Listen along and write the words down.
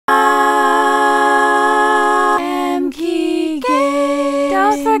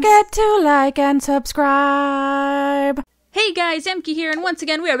forget to like and subscribe. Hey guys, Emky here, and once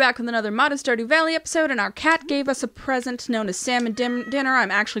again we are back with another Mod of Stardew Valley episode, and our cat gave us a present known as salmon dinner.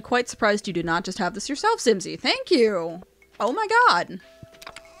 I'm actually quite surprised you did not just have this yourself, Simsy. Thank you! Oh my god.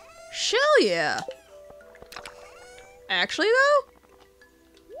 Shell yeah! Actually though?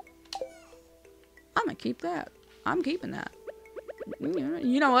 I'm gonna keep that. I'm keeping that.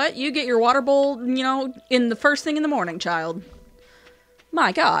 You know what? You get your water bowl, you know, in the first thing in the morning, child.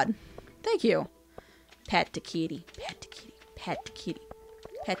 My god. Thank you. Pet the kitty. Pet the kitty. Pet the kitty.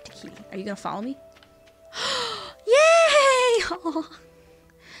 Pet the kitty. Are you gonna follow me? Yay! Aw.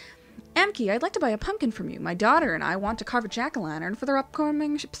 Emky, I'd like to buy a pumpkin from you. My daughter and I want to carve a jack-o'-lantern for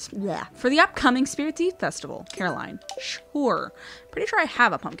the upcoming Spirits Eve Festival. Caroline. Sure. Pretty sure I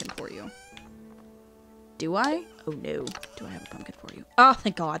have a pumpkin for you. Do I? Oh no. Do I have a pumpkin for you? Oh,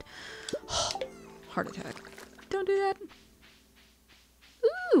 thank God. Heart attack. Don't do that.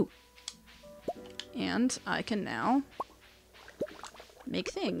 Ooh! And I can now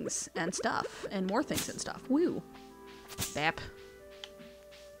make things and stuff and more things and stuff. Woo. Bap.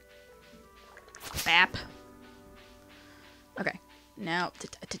 Bap. Okay. Now,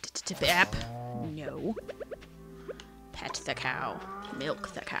 bap. No. Pet the cow.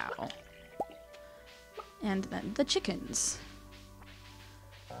 Milk the cow. And then the chickens.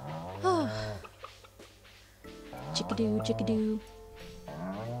 Oh. Chickadoo, chickadoo.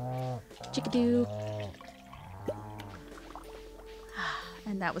 Chickadoo.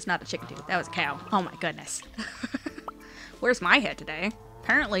 And that was not a chickadoo. That was a cow. Oh my goodness. Where's my head today?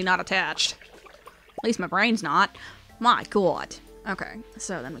 Apparently not attached. At least my brain's not. My god. Okay,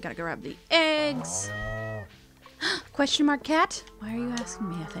 so then we gotta grab the eggs. Question mark cat? Why are you asking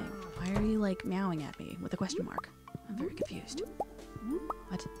me a thing? Why are you like meowing at me with a question mark? I'm very confused.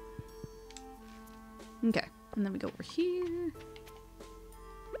 What? Okay, and then we go over here.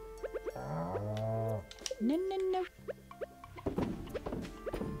 No, no, no.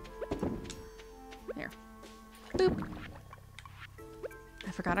 There. Boop.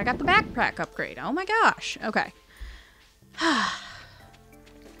 I forgot I got the backpack upgrade. Oh my gosh. Okay.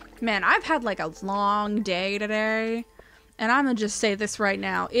 Man, I've had like a long day today. And I'm gonna just say this right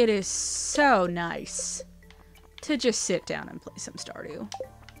now. It is so nice to just sit down and play some Stardew.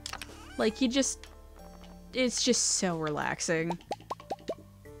 Like, you just... It's just so relaxing.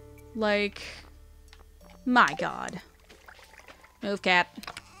 Like... My god. Move, cat.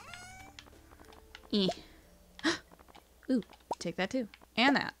 Eh. Ooh, take that too.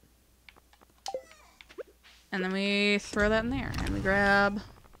 And that. And then we throw that in there. And we grab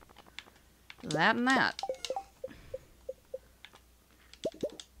that and that.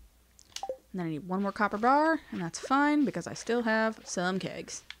 And then I need one more copper bar, and that's fine because I still have some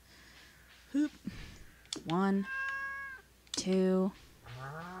kegs. Hoop. 1, 2.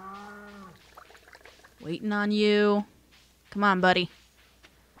 Waiting on you. Come on, buddy.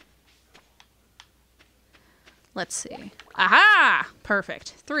 Let's see. Aha!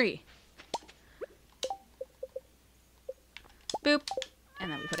 Perfect. 3. Boop.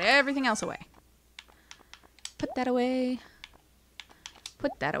 And then we put everything else away. Put that away.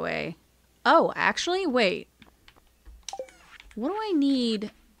 Put that away. Oh, actually, wait. What do I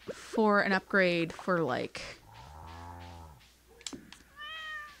need for an upgrade for, like,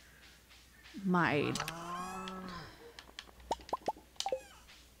 my...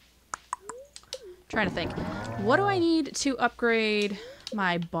 Trying to think. What do I need to upgrade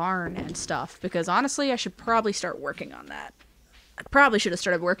my barn and stuff? Because honestly, I should probably start working on that. I probably should have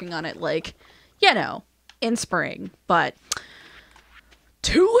started working on it, like, you know, in spring, but...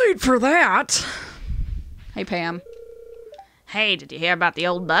 Too late for that! Hey, Pam. Hey, did you hear about the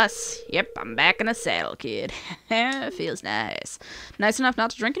old bus? Yep, I'm back in the saddle, kid. Feels nice. Nice enough not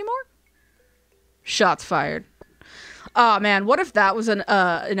to drink anymore? Shots fired. Oh, man, what if that was an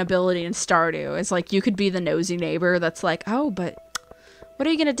ability in Stardew? It's like, you could be the nosy neighbor that's like, oh, but what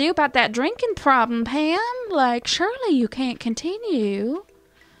are you gonna do about that drinking problem, Pam? Like, surely you can't continue.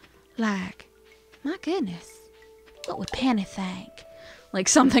 Like, my goodness. What would Penny think? Like,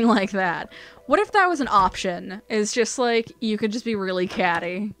 something like that. What if that was an option? It's just like, you could just be really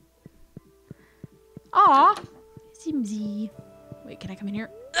catty. Aw. Simsy. Wait, can I come in here?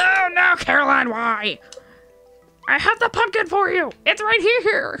 Oh no, Caroline, why? I have the pumpkin for you! It's right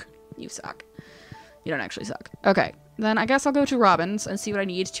here! You suck. You don't actually suck. Okay, then I guess I'll go to Robin's and see what I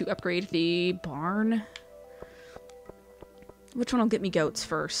need to upgrade the barn. Which one will get me goats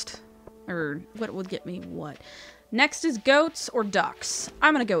first? Or what will get me what? Next is goats or ducks.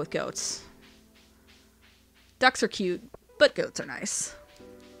 I'm gonna go with goats. Ducks are cute, but goats are nice.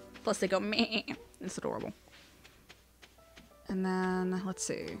 Plus they go meh. It's adorable. And then, let's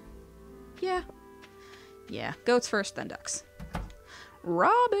see. Yeah. Yeah, goats first, then ducks.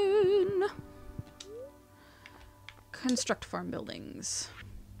 Robin! Construct farm buildings.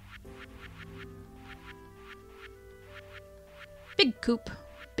 Big coop,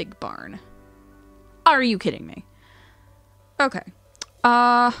 big barn. Are you kidding me? Okay.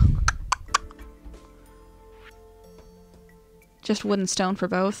 Just wood and stone for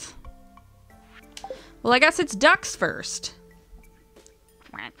both. Well, I guess it's ducks first.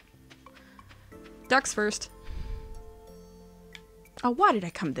 Ducks first. Oh, why did I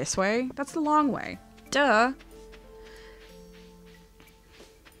come this way? That's the long way. Duh.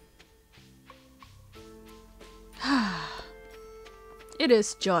 It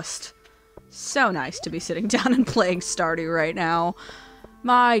is just so nice to be sitting down and playing Stardew right now.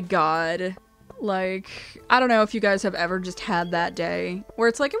 My god. Like, I don't know if you guys have ever just had that day where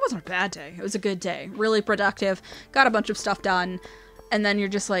it's like, it wasn't a bad day. It was a good day. Really productive. Got a bunch of stuff done. And then you're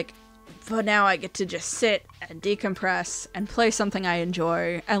just like, but now I get to just sit and decompress and play something I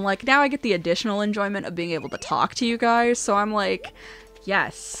enjoy. And like, now I get the additional enjoyment of being able to talk to you guys. So I'm like,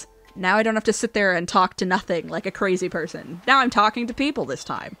 yes. Now I don't have to sit there and talk to nothing like a crazy person. Now I'm talking to people this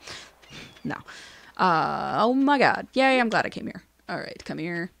time. No. Oh my god. Yay, I'm glad I came here. Alright, come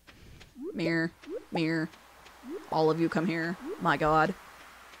here. Mirror. Mirror. All of you come here. My god.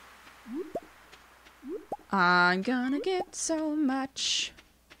 I'm gonna get so much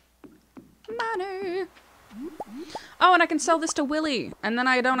money. Oh, and I can sell this to Willy. And then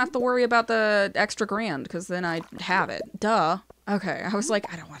I don't have to worry about the extra grand, because then I have it. Duh. Okay, I was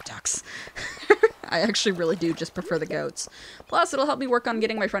like, I don't want ducks. I actually really do just prefer the goats. Plus, it'll help me work on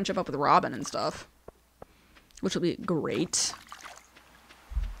getting my friendship up with Robin and stuff. Which will be great.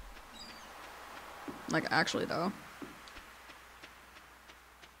 Like, actually, though.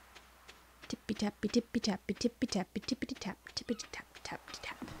 Tippy tappy tippy tappy tippy tappy tippy tap tippy tap tap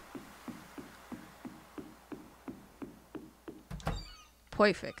tap.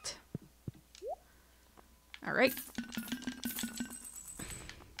 Perfect. Alright.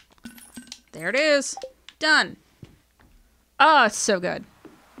 There it is. Done. Oh, it's so good.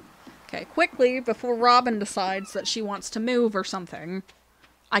 Okay, quickly, before Robin decides that she wants to move or something.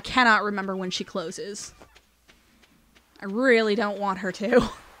 I cannot remember when she closes. I really don't want her to.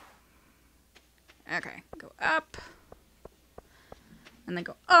 Okay, go up. And then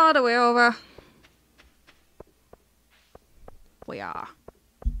go all the way over. We are.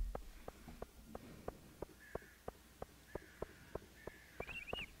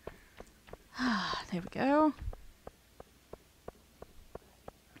 There we go.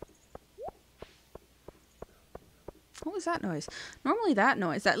 What was that noise? Normally that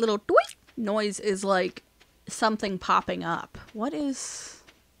noise, that little doink noise is like something popping up. What is...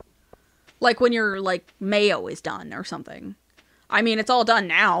 Like when your, like, mayo is done or something. I mean, it's all done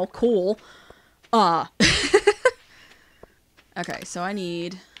now. Cool. Okay, so I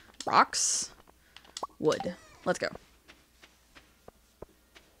need rocks, wood. Let's go.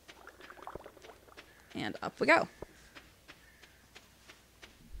 And up we go.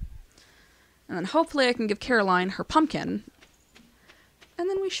 And then hopefully I can give Caroline her pumpkin. And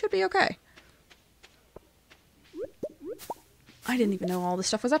then we should be okay. I didn't even know all this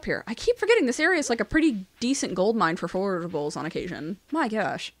stuff was up here. I keep forgetting this area is like a pretty decent gold mine for forageables on occasion. My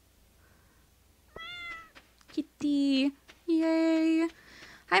gosh. Kitty. Yay.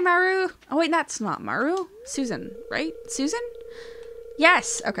 Hi, Maru. Oh, wait, that's not Maru. Susan, right? Susan?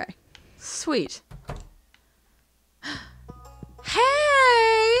 Yes. Okay. Sweet.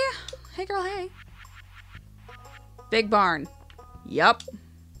 Hey! Hey, girl, hey. Big barn. Yup.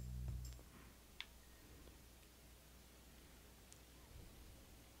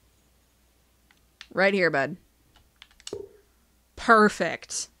 Right here, bud.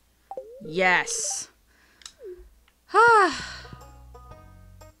 Perfect. Yes.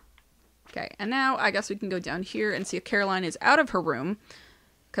 Okay, and now I guess we can go down here and see if Caroline is out of her room.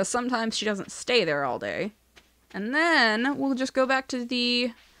 Because sometimes she doesn't stay there all day. And then we'll just go back to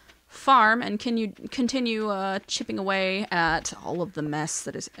the farm and continue chipping away at all of the mess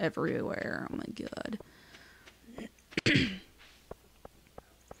that is everywhere. Oh my god.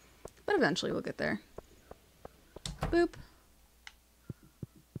 But eventually we'll get there. Boop.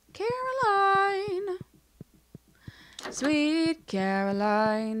 Caroline. Sweet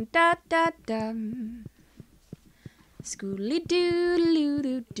Caroline. Da da da. Schooly doo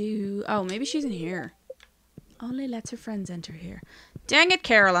doo doo. Oh, maybe she's in here. Only lets her friends enter here. Dang it,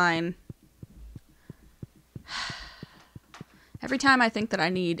 Caroline. Every time I think that I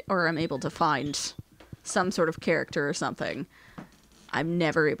need or am able to find some sort of character or something, I'm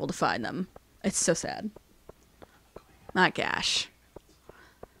never able to find them. It's so sad. My gosh.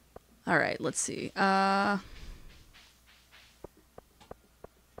 Alright, let's see. I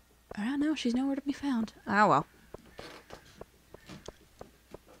don't know. She's nowhere to be found. Oh, well.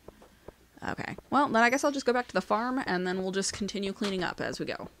 Okay. Well, then I guess I'll just go back to the farm, and then we'll just continue cleaning up as we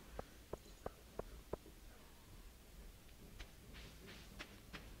go.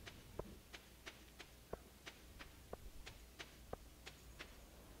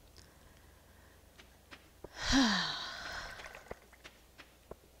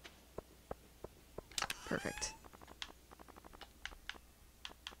 Perfect.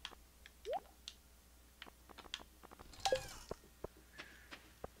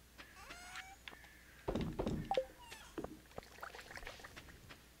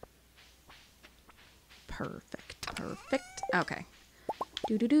 Perfect. Perfect. Okay.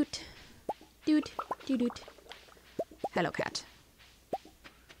 Doo-doo-doot. Doot. Doo-doot. Hello, cat.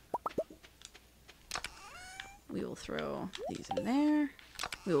 We will throw these in there.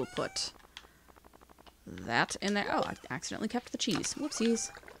 We will put that in there. Oh, I accidentally kept the cheese. Whoopsies.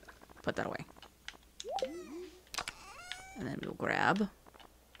 Put that away. And then we'll grab...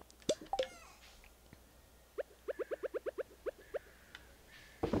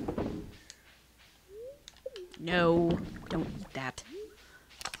 No, don't eat that.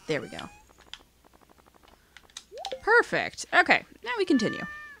 There we go. Perfect. Okay, now we continue.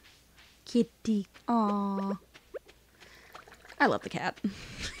 Kitty. Aww. I love the cat.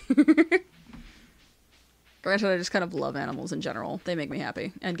 Granted, I just kind of love animals in general. They make me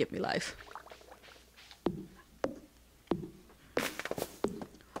happy and give me life.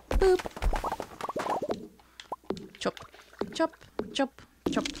 Boop. Chop. Chop. Chop.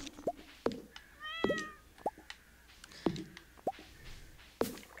 Chop.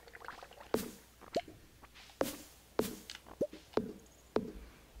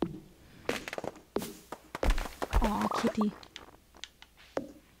 Aw, kitty.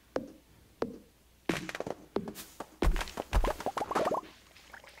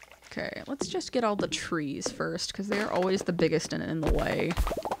 Okay, let's just get all the trees first, because they're always the biggest and in the way.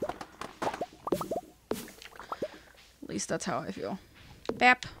 At least that's how I feel.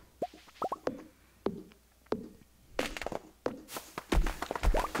 Bap.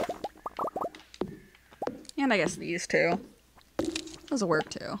 And I guess these two. Those will work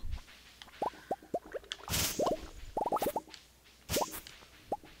too.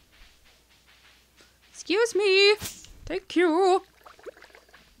 Excuse me. Thank you.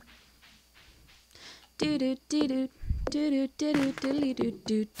 Do do do do do do do do do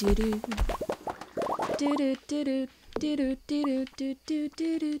do do do. Do do do do do do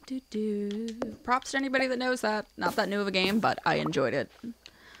do do do do. Props to anybody that knows that. Not that new of a game, but I enjoyed it.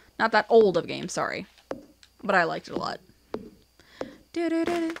 Not that old of a game, sorry. But I liked it a lot. Do do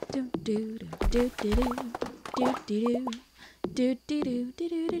do do do do do do do do. Do do do do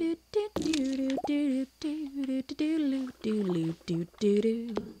do do do do do do do do do do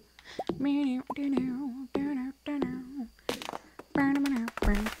do.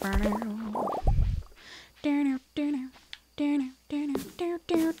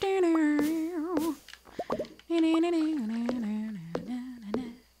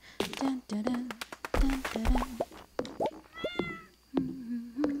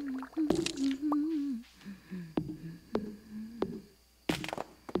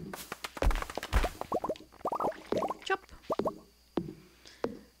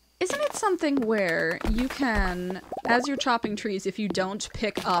 Something where you can, as you're chopping trees, if you don't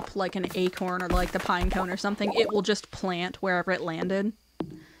pick up like an acorn or like the pine cone or something, it will just plant wherever it landed.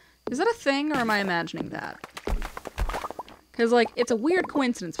 Is that a thing, or am I imagining that? Because like, it's a weird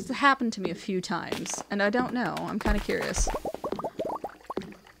coincidence, but it's happened to me a few times, and I don't know. I'm kind of curious.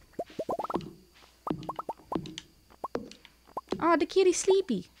 Aw, the kitty's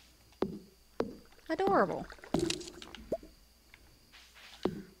sleepy. Adorable.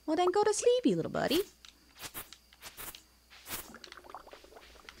 Well, then go to sleepy, little buddy.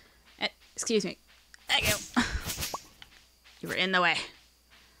 Excuse me. There you go. You were in the way.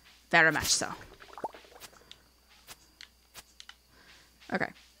 Very much so. Okay.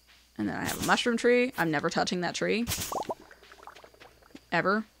 And then I have a mushroom tree. I'm never touching that tree.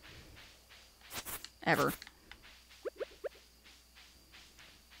 Ever. Ever.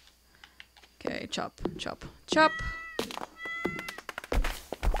 Okay, chop, chop, chop.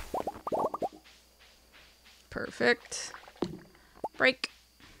 Perfect. Break.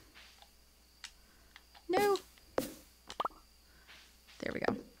 No. There we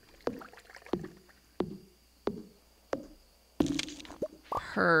go.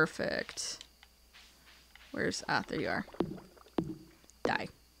 Perfect. Where's... Ah, there you are. Die.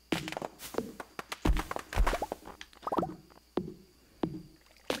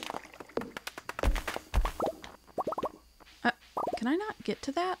 Can I not get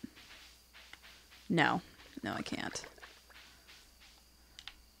to that? No. No, I can't.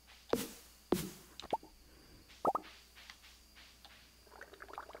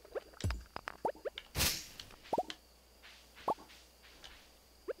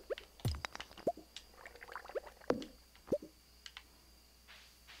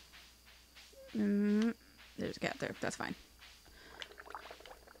 There's a gap there. That's fine.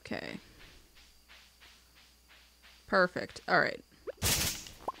 Okay. Perfect. All right.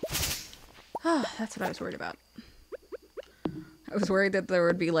 That's what I was worried about. I was worried that there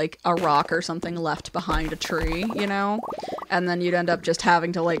would be, like, a rock or something left behind a tree, you know? And then you'd end up just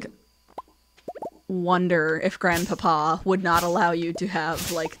having to, like, wonder if Grandpapa would not allow you to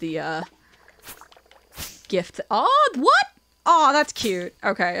have, like, the, gift. Oh, what? Oh, that's cute.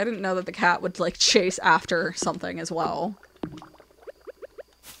 Okay, I didn't know that the cat would, like, chase after something as well.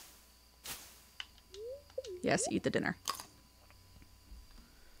 Yes, eat the dinner.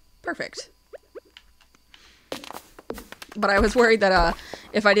 Perfect. But I was worried that,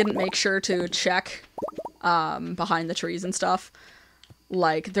 if I didn't make sure to check, behind the trees and stuff,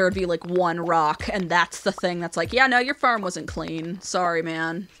 like, there would be, like, one rock, and that's the thing that's like, yeah, no, your farm wasn't clean. Sorry,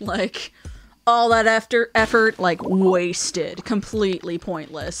 man. Like, all that effort, like, wasted. Completely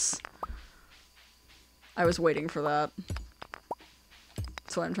pointless. I was waiting for that.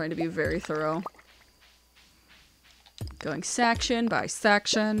 That's why I'm trying to be very thorough. Going section by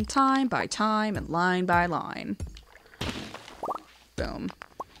section, time by time, and line by line. Boom.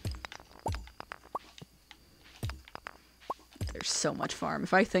 There's so much farm.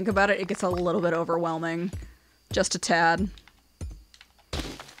 If I think about it, it gets a little bit overwhelming. Just a tad.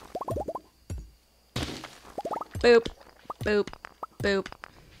 Boop. Boop. Boop.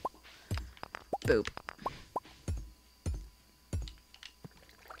 Boop.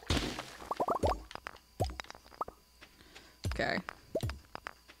 Okay.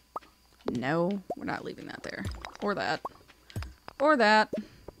 No, we're not leaving that there. Or that. Or that.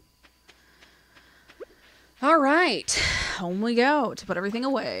 Alright. Home we go to put everything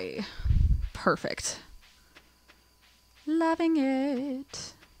away. Perfect. Loving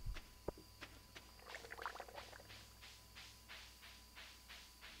it.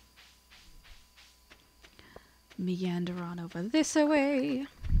 Meander on over this away.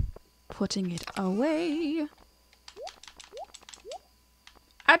 Putting it away.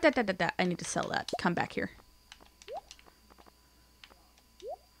 Ah, da, da, da, da. I need to sell that. Come back here.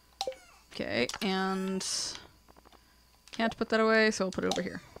 Okay, and can't put that away, so we'll put it over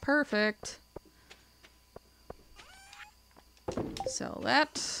here. Perfect. Sell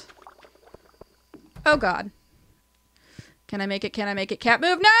that. Oh god. Can I make it? Can I make it? Cat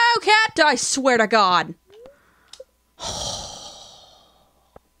move? No, cat! I swear to god.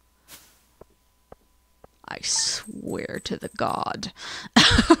 I swear to the god.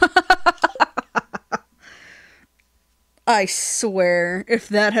 I swear, if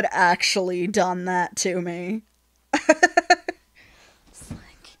that had actually done that to me. It's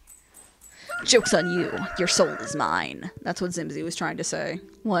like, joke's on you. Your soul is mine. That's what Zimsy was trying to say.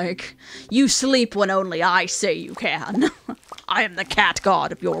 Like, you sleep when only I say you can. I am the cat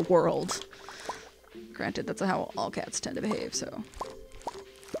god of your world. Granted, that's how all cats tend to behave, so.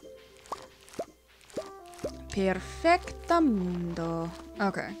 Perfectamundo.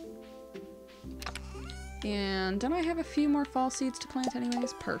 Okay. And don't I have a few more fall seeds to plant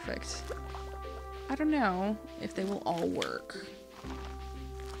anyways? Perfect. I don't know if they will all work.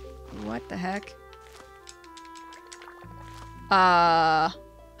 What the heck? Oh!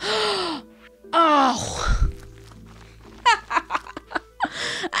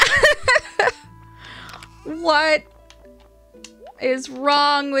 What is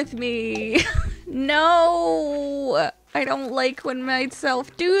wrong with me? No! I don't like when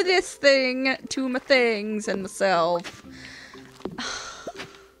myself do this thing to my things and myself.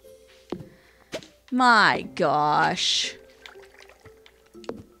 My gosh.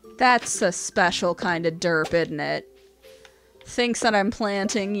 That's a special kind of derp, isn't it? Thinks that I'm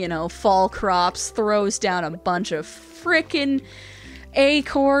planting, you know, fall crops, throws down a bunch of frickin'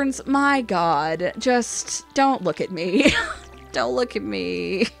 acorns. My god. Just don't look at me. Don't look at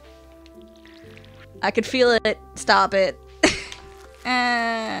me. I could feel it. Stop it.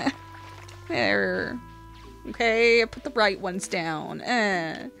 There. Okay, I put the right ones down.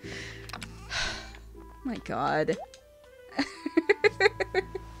 My god.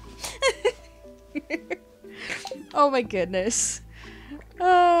 Oh my goodness.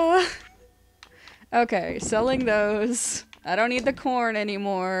 Okay, selling those. I don't need the corn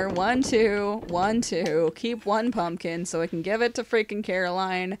anymore. 1, 2, 1, 2. Keep 1 pumpkin so I can give it to freaking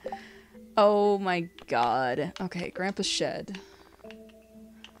Caroline. Oh my god. Okay, Grandpa's shed.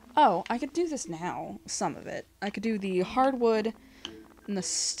 Oh, I could do this now. Some of it. I could do the hardwood and the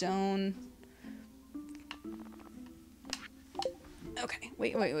stone. Okay,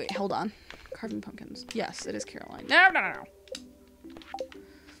 wait, hold on. Carving pumpkins. Yes, it is Caroline. No.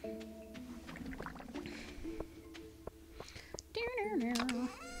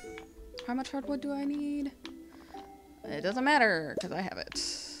 How much hardwood do I need? It doesn't matter, because I have it.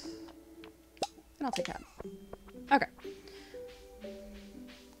 And I'll take that. Okay.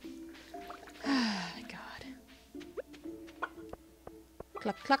 My god.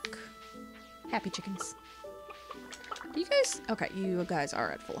 Cluck, cluck. Happy chickens. Do you guys... Okay, you guys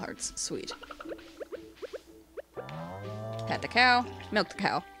are at full hearts. Sweet. Pet the cow. Milk the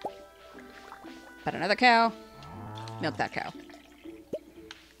cow. Pet another cow. Milk that cow.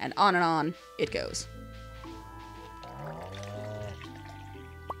 And on it goes.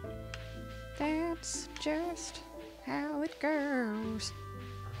 That's just how it goes.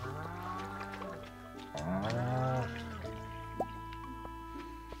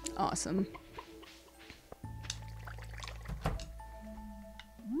 Awesome.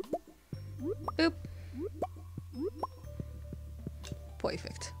 Boop.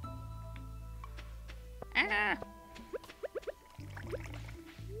 Perfect. Ah.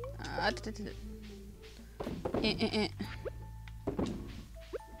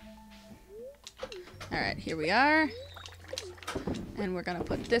 Alright, here we are. And we're gonna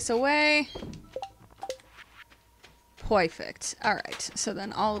put this away. Perfect. Alright, so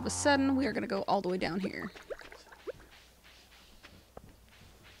then all of a sudden we are gonna go all the way down here.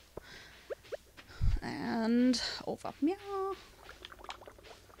 And over. Meow.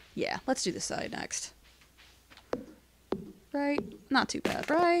 Yeah, let's do this side next. Right? Not too bad,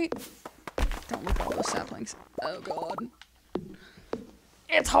 right? Don't look at all those saplings. Oh god.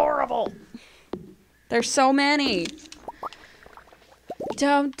 It's horrible! There's so many!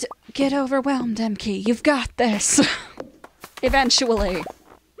 Don't get overwhelmed, Emky. You've got this! Eventually.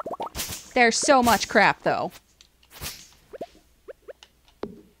 There's so much crap, though.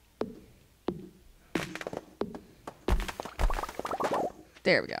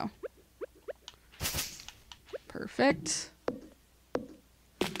 There we go. Perfect.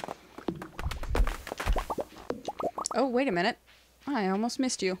 Oh, wait a minute. I almost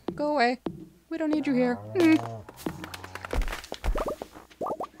missed you. Go away. We don't need you here.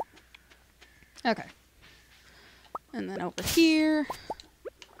 Okay. And then over here,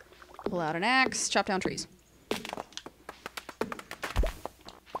 pull out an axe, chop down trees.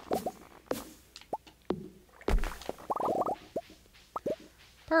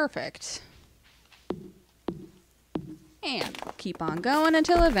 Perfect. And we'll keep on going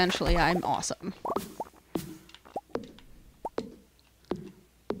until eventually I'm awesome.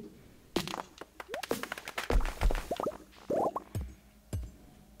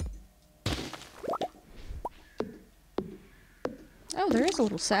 Oh, there is a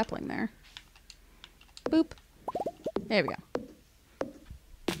little sapling there. Boop. There we go.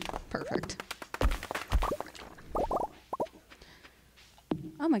 Perfect.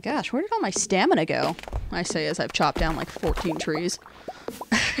 Oh my gosh, where did all my stamina go? I say as I've chopped down like 14 trees.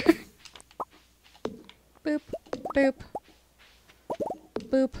 Boop. Boop.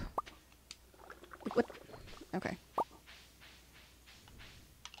 Boop. What? Okay.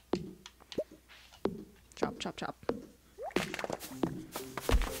 Chop, chop, chop.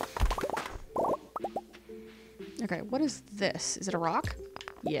 Okay, what is this? Is it a rock?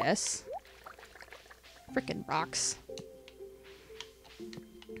 Yes. Frickin' rocks.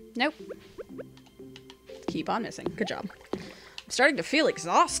 Nope. Keep on missing. Good job. I'm starting to feel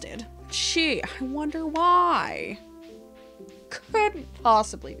exhausted. Gee, I wonder why. Couldn't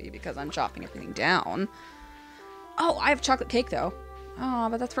possibly be because I'm chopping everything down. Oh, I have chocolate cake though. Oh,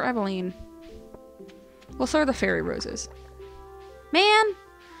 but that's for Eveline. We'll start the fairy roses. Man!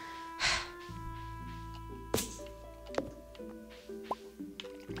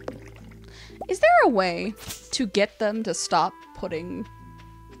 Is there a way to get them to stop putting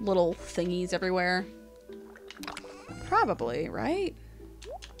little thingies everywhere? Probably, right?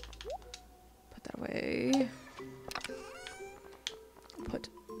 Put that away. Put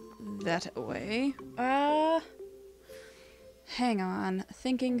that away. Hang on.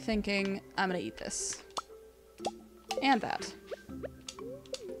 Thinking. I'm gonna eat this. And that.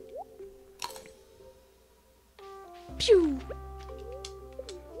 Pew!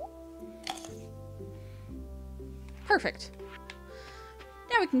 Perfect.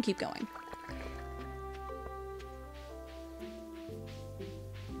 Now we can keep going.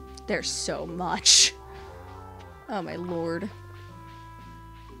 There's so much. Oh my lord.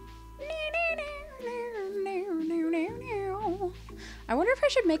 I wonder if I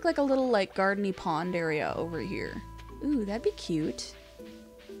should make like a little like gardeny pond area over here. Ooh, that'd be cute.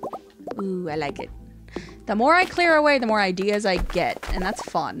 Ooh, I like it. The more I clear away, the more ideas I get, and that's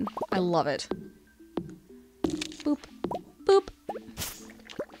fun. I love it. Boop. Boop.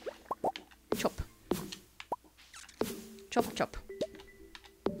 Chop. Chop, chop.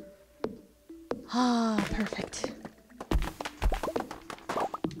 Ah, perfect.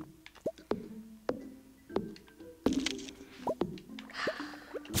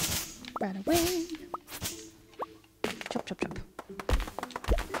 Right away. Chop, chop, chop.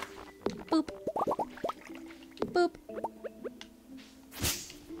 Boop. Boop.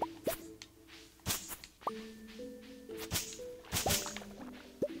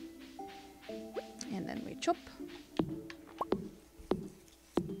 And then we chop.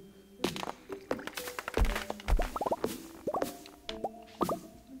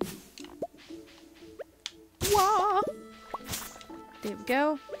 Wah! There we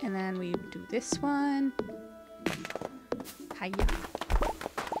go. And then we do this one. Hiya.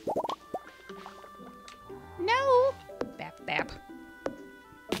 No! Bap, bap.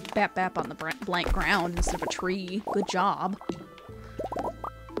 Bap, bap on the blank ground instead of a tree. Good job.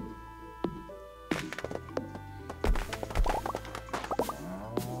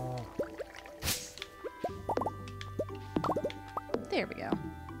 There we go.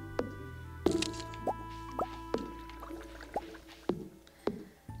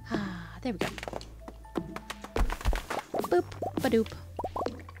 Ah, there we go. Boop, ba-doop.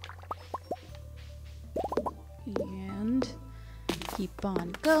 And keep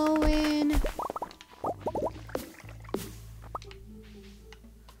on going.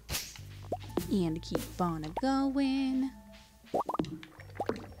 And keep on going.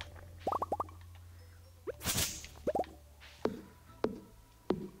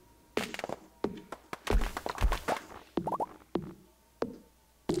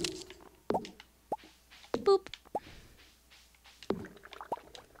 Boop.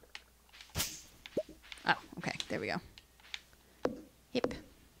 Oh, okay, there we go. Hip.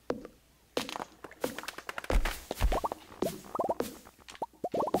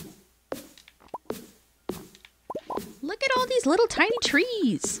 Look at all these little tiny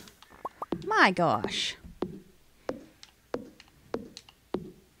trees. My gosh.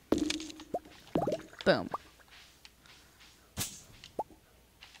 Boom.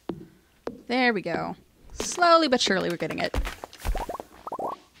 There we go. Slowly but surely we're getting it.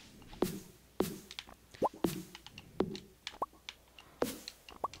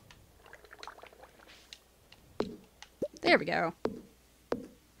 There we go.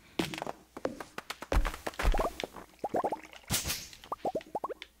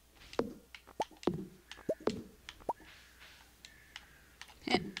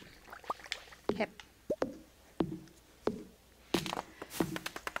 Hip. Hip.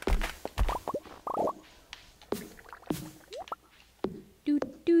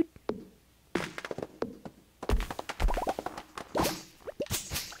 Doot doot.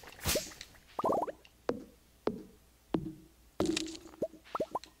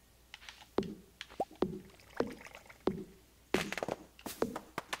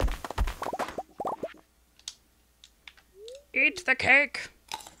 Eat the cake.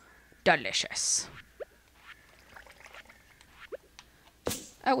 Delicious.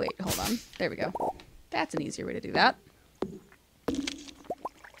 Oh wait, hold on. There we go. That's an easier way to do that.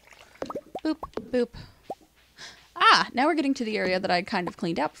 Boop, boop. Ah, now we're getting to the area that I kind of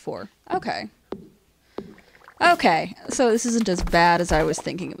cleaned out before. Okay. Okay, so this isn't as bad as I was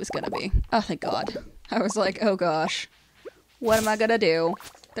thinking it was gonna be. Oh, thank God. I was like, oh gosh. What am I gonna do?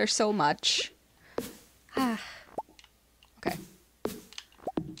 There's so much. Ah. Okay.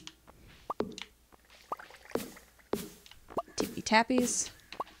 Tippy tappies.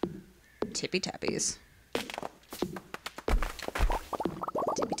 Tippy tappies.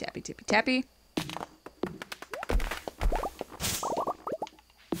 Tippy tappy, tippy tappy.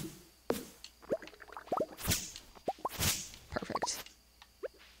 Perfect.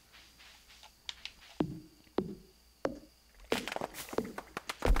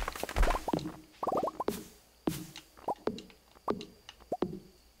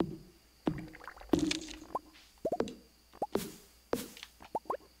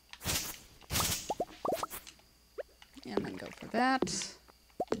 And then go for that.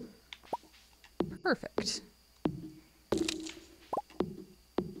 Perfect.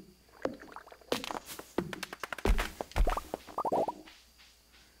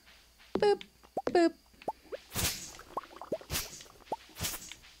 Boop, boop.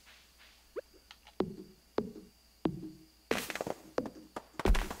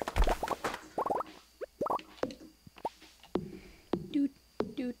 Doot,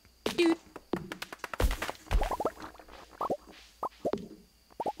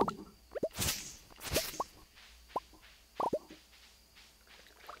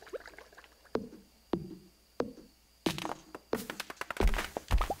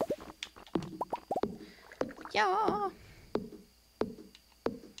 Yeah.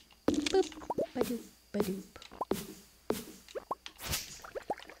 Boop, ba-doop, ba-doop.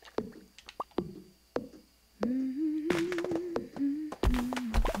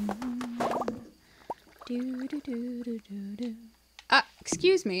 Ah,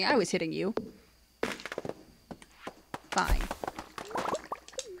 excuse me, I was hitting you. Fine.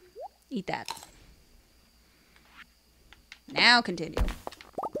 Eat that. Now continue.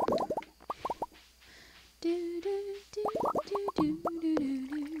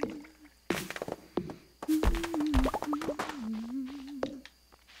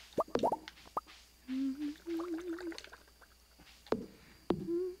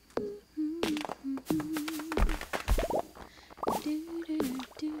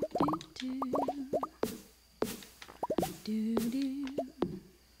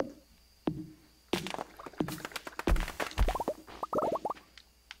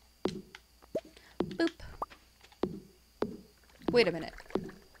 Boop. Wait a minute.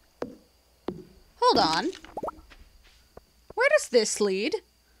 Hold on. Where does this lead?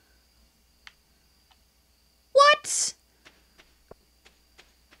 What?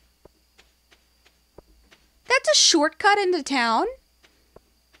 That's a shortcut into town?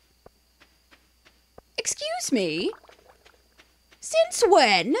 Excuse me? Since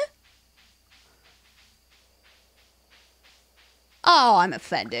when? Oh, I'm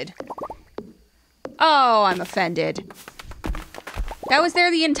offended. Oh, I'm offended. That was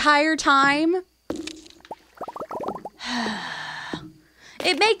there the entire time?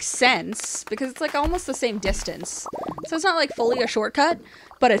 It makes sense, because it's like almost the same distance. So it's not like fully a shortcut,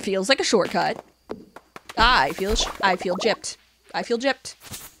 but it feels like a shortcut. Ah, I feel gypped. I feel gypped.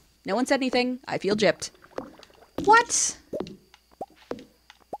 No one said anything. I feel gypped. What?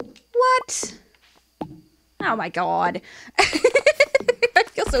 What? Oh my god. I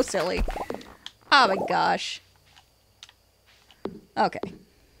feel so silly. Oh my gosh. Okay.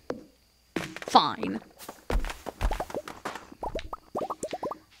 Fine.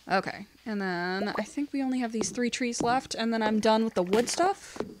 Okay, and then I think we only have these 3 trees left, and then I'm done with the wood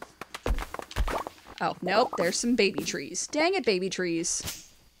stuff. Oh, nope, there's some baby trees. Dang it, baby trees.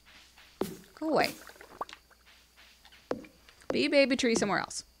 Go away. Be a baby tree somewhere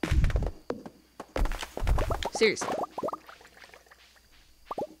else. Seriously.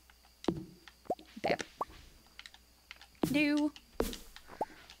 Bap. No.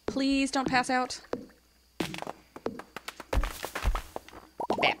 Please don't pass out.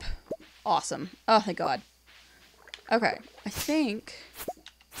 Bap. Awesome. Oh, thank God. Okay, I think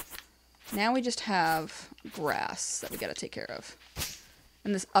now we just have grass that we gotta take care of.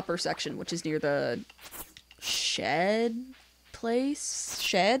 In this upper section, which is near the shed place?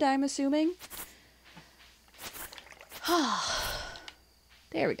 Shed, I'm assuming?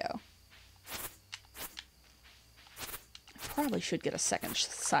 There we go. I probably should get a second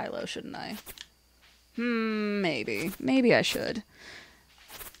silo, shouldn't I? Maybe. Maybe I should.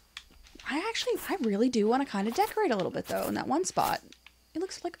 I really do want to kind of decorate a little bit, though, in that one spot. It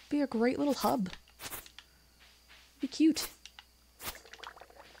looks like it'd be a great little hub. Be cute.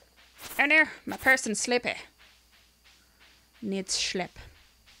 Oh no, my person's slippy. Needs schlep.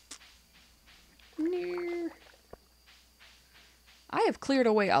 No. I have cleared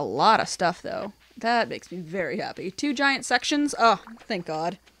away a lot of stuff, though. That makes me very happy. 2 giant sections. Oh, thank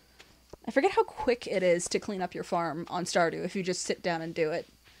God. I forget how quick it is to clean up your farm on Stardew if you just sit down and do it.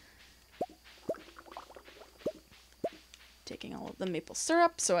 Taking all of the maple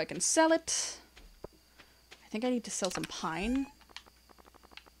syrup so I can sell it. I think I need to sell some pine.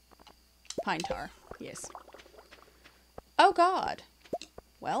 Pine tar. Yes. Oh, God.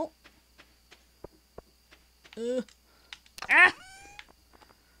 Well. Ah!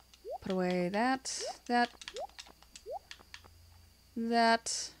 Put away that, and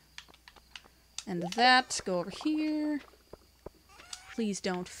that. Go over here. Please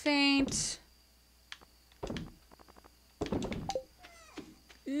don't faint.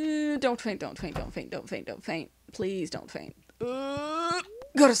 Don't faint, don't faint, don't faint, don't faint, don't faint. Please don't faint. Go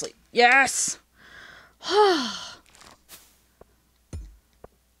to sleep. Yes!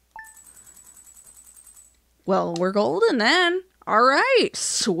 Well, we're golden then. All right,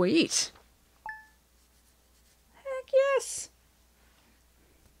 sweet. Heck yes.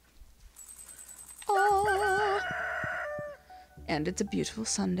 And it's a beautiful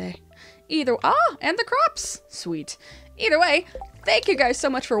Sunday. And the crops. Sweet. Either way, thank you guys so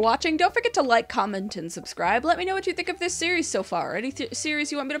much for watching. Don't forget to like, comment, and subscribe. Let me know what you think of this series so far. Any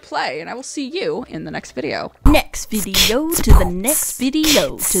series you want me to play, and I will see you in the next video. Next video to the next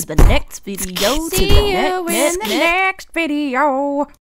video to the next video to the next video.